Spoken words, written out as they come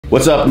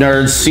What's up,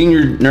 nerds?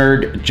 Senior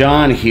Nerd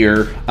John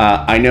here.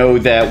 I know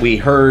that we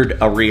heard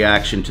a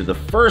reaction to the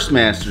first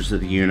Masters of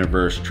the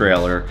Universe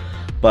trailer,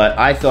 but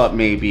I thought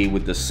maybe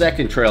with the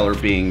second trailer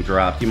being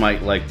dropped, you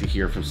might like to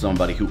hear from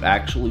somebody who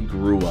actually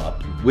grew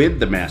up with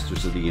the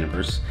Masters of the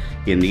Universe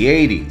in the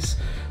 80s.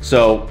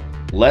 So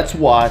let's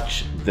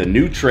watch the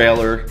new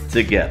trailer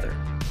together.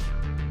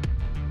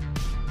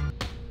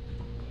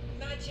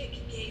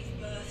 Magic gave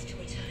birth to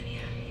Eternia,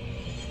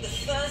 the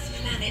first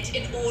planet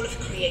in all of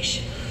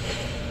creation.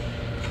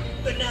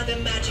 But now their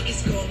magic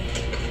is gone.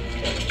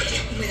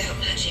 Without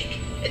magic,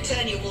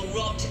 Eternia will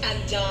rot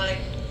and die.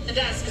 And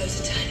as goes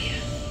Eternia,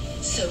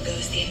 so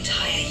goes the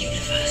entire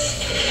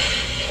universe.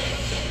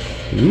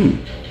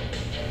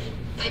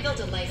 I built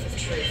a life of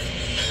truth.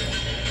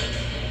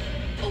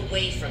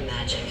 Away from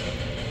magic.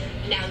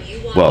 Now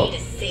you want me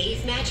to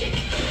save magic?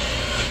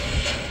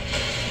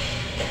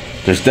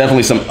 There's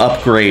definitely some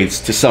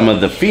upgrades to some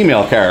of the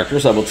female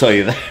characters, I will tell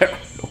you that.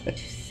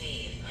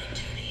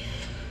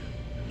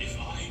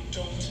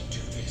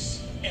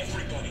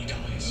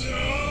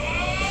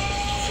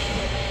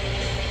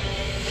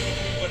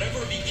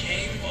 Whatever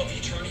became of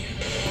Eternia,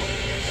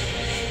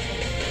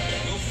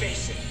 we'll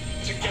face it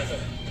together.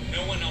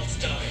 No one else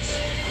dies.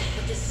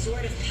 But the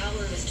sword of power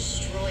was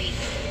destroyed.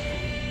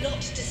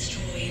 Not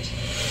destroyed.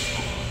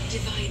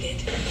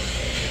 Divided.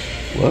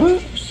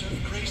 What? Castle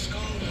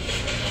Grayskull.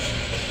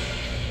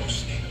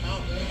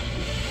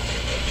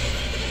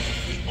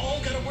 We all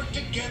gotta work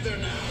together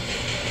now.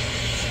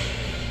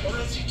 Or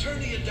else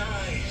Eternia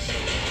dies.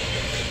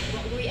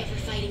 What were we ever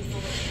fighting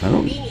for? I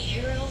don't... Being a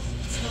hero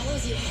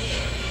swallows you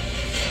whole.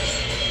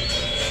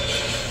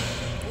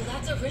 Well,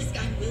 that's a risk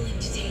I'm willing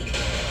to take.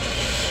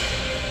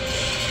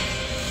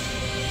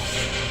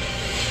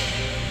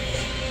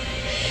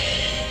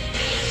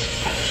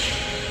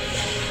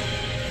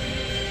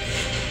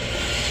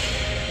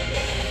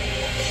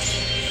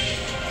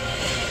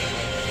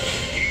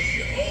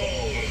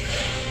 Behold,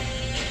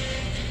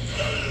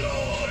 the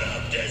Lord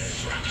of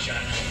Destruction.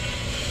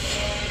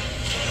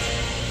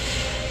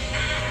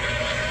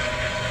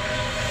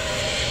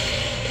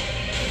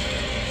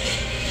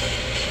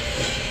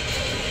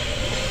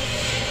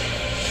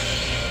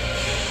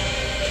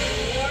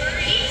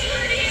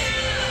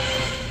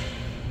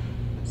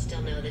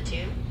 Still know the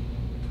tune?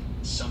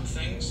 Some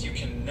things you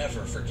can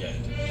never forget.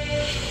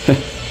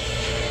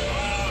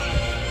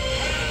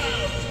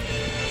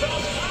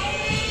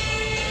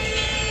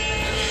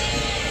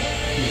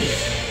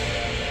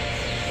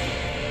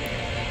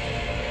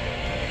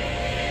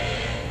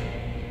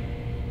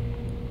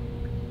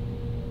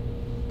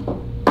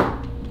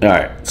 All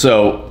right,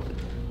 so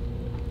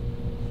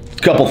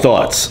a couple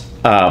thoughts.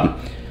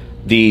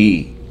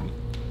 The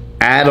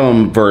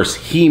Adam versus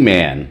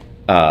He-Man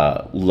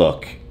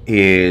look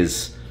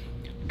is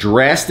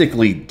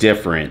drastically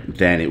different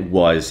than it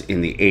was in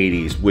the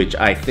 80s, which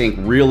I think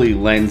really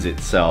lends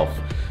itself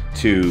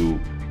to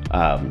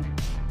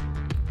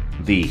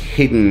the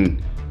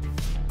hidden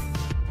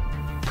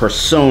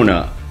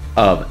persona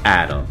of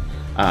Adam.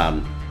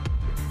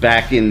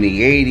 Back in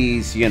the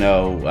 80s, you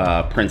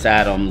know, Prince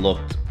Adam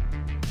looked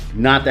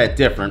not that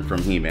different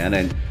from He-Man,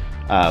 and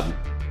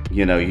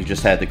you know, you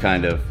just had to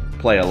kind of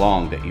play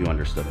along that you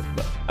understood it.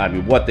 But I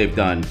mean, what they've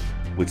done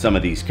with some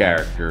of these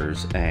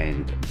characters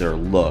and their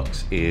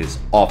looks is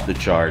off the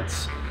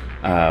charts.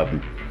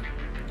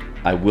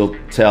 I will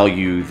tell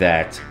you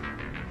that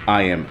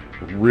I am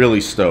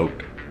really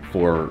stoked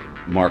for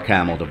Mark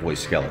Hamill to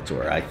voice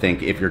Skeletor. I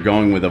think if you're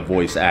going with a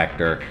voice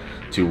actor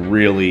to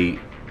really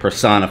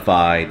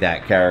personify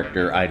that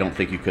character, I don't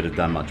think you could have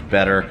done much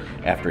better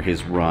after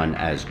his run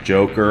as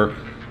Joker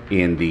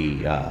in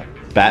the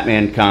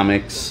Batman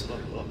comics,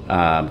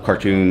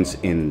 cartoons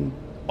in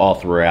all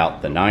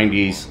throughout the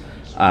 90s.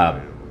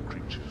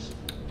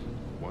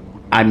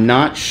 I'm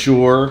not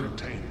sure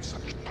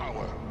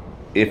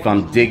if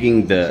I'm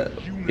digging the...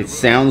 It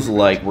sounds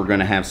like we're going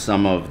to have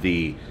some of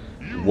the...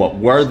 what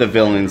were the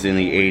villains in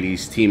the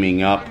 80s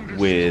teaming up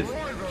with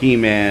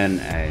He-Man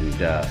and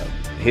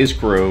his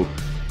crew,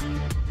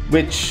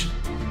 which,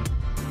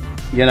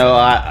 you know,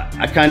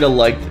 I kind of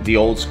liked the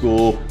old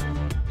school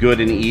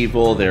good and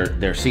evil.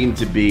 There seemed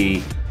to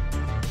be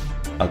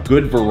a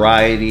good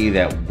variety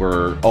that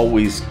were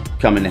always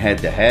coming head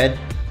to head.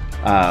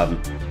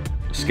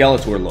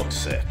 Skeletor looks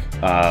sick,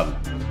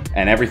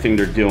 and everything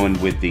they're doing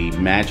with the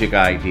magic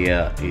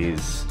idea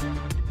is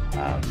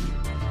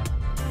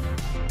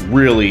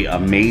really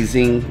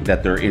amazing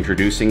that they're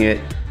introducing it.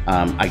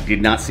 I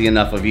did not see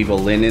enough of Eva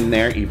Lynn in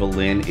there. Eva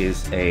Lynn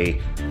is a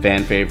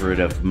fan favorite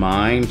of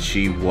mine.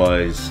 She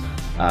was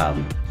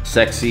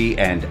sexy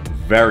and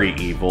very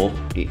evil,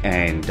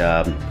 and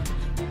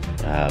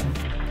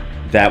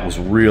that was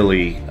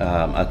really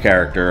a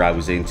character I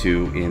was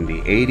into in the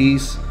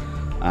 80s.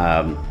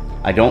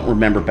 I don't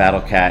remember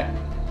Battle Cat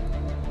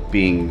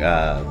being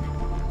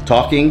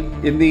talking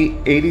in the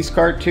 80s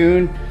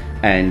cartoon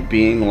and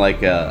being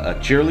like a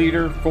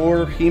cheerleader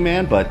for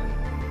He-Man, but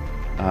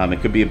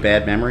it could be a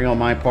bad memory on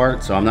my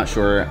part, so I'm not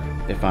sure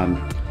if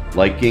I'm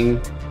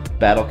liking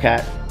Battle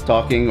Cat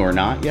talking or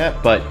not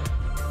yet, but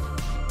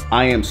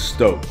I am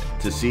stoked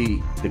to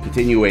see the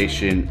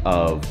continuation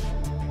of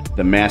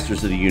the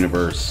Masters of the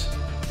Universe,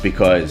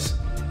 because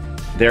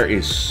there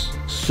is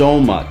so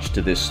much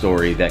to this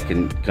story that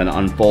can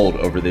unfold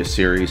over this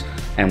series,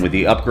 and with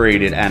the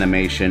upgraded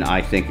animation,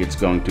 I think it's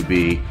going to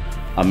be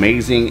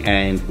amazing.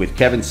 And with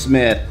Kevin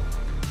Smith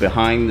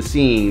behind the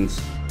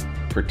scenes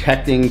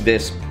protecting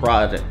this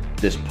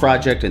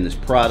project and this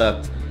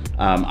product,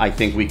 I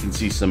think we can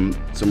see some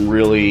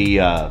really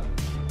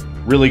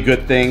really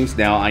good things.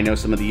 Now, I know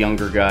some of the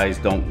younger guys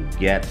don't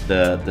get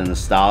the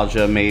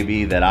nostalgia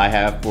maybe that I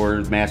have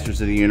for Masters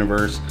of the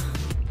Universe.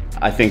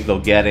 I think they'll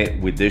get it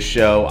with this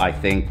show. I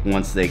think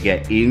once they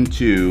get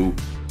into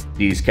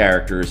these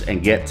characters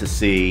and get to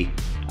see,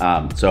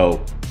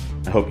 so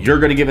I hope you're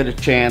going to give it a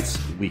chance.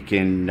 We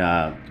can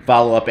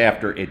follow up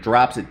after it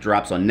drops. It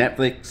drops on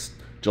Netflix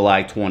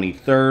July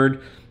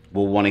 23rd.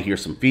 We'll want to hear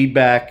some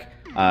feedback.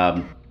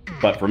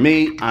 But for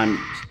me, I'm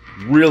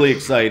really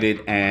excited,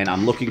 and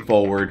I'm looking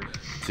forward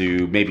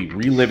to maybe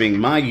reliving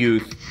my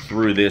youth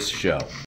through this show.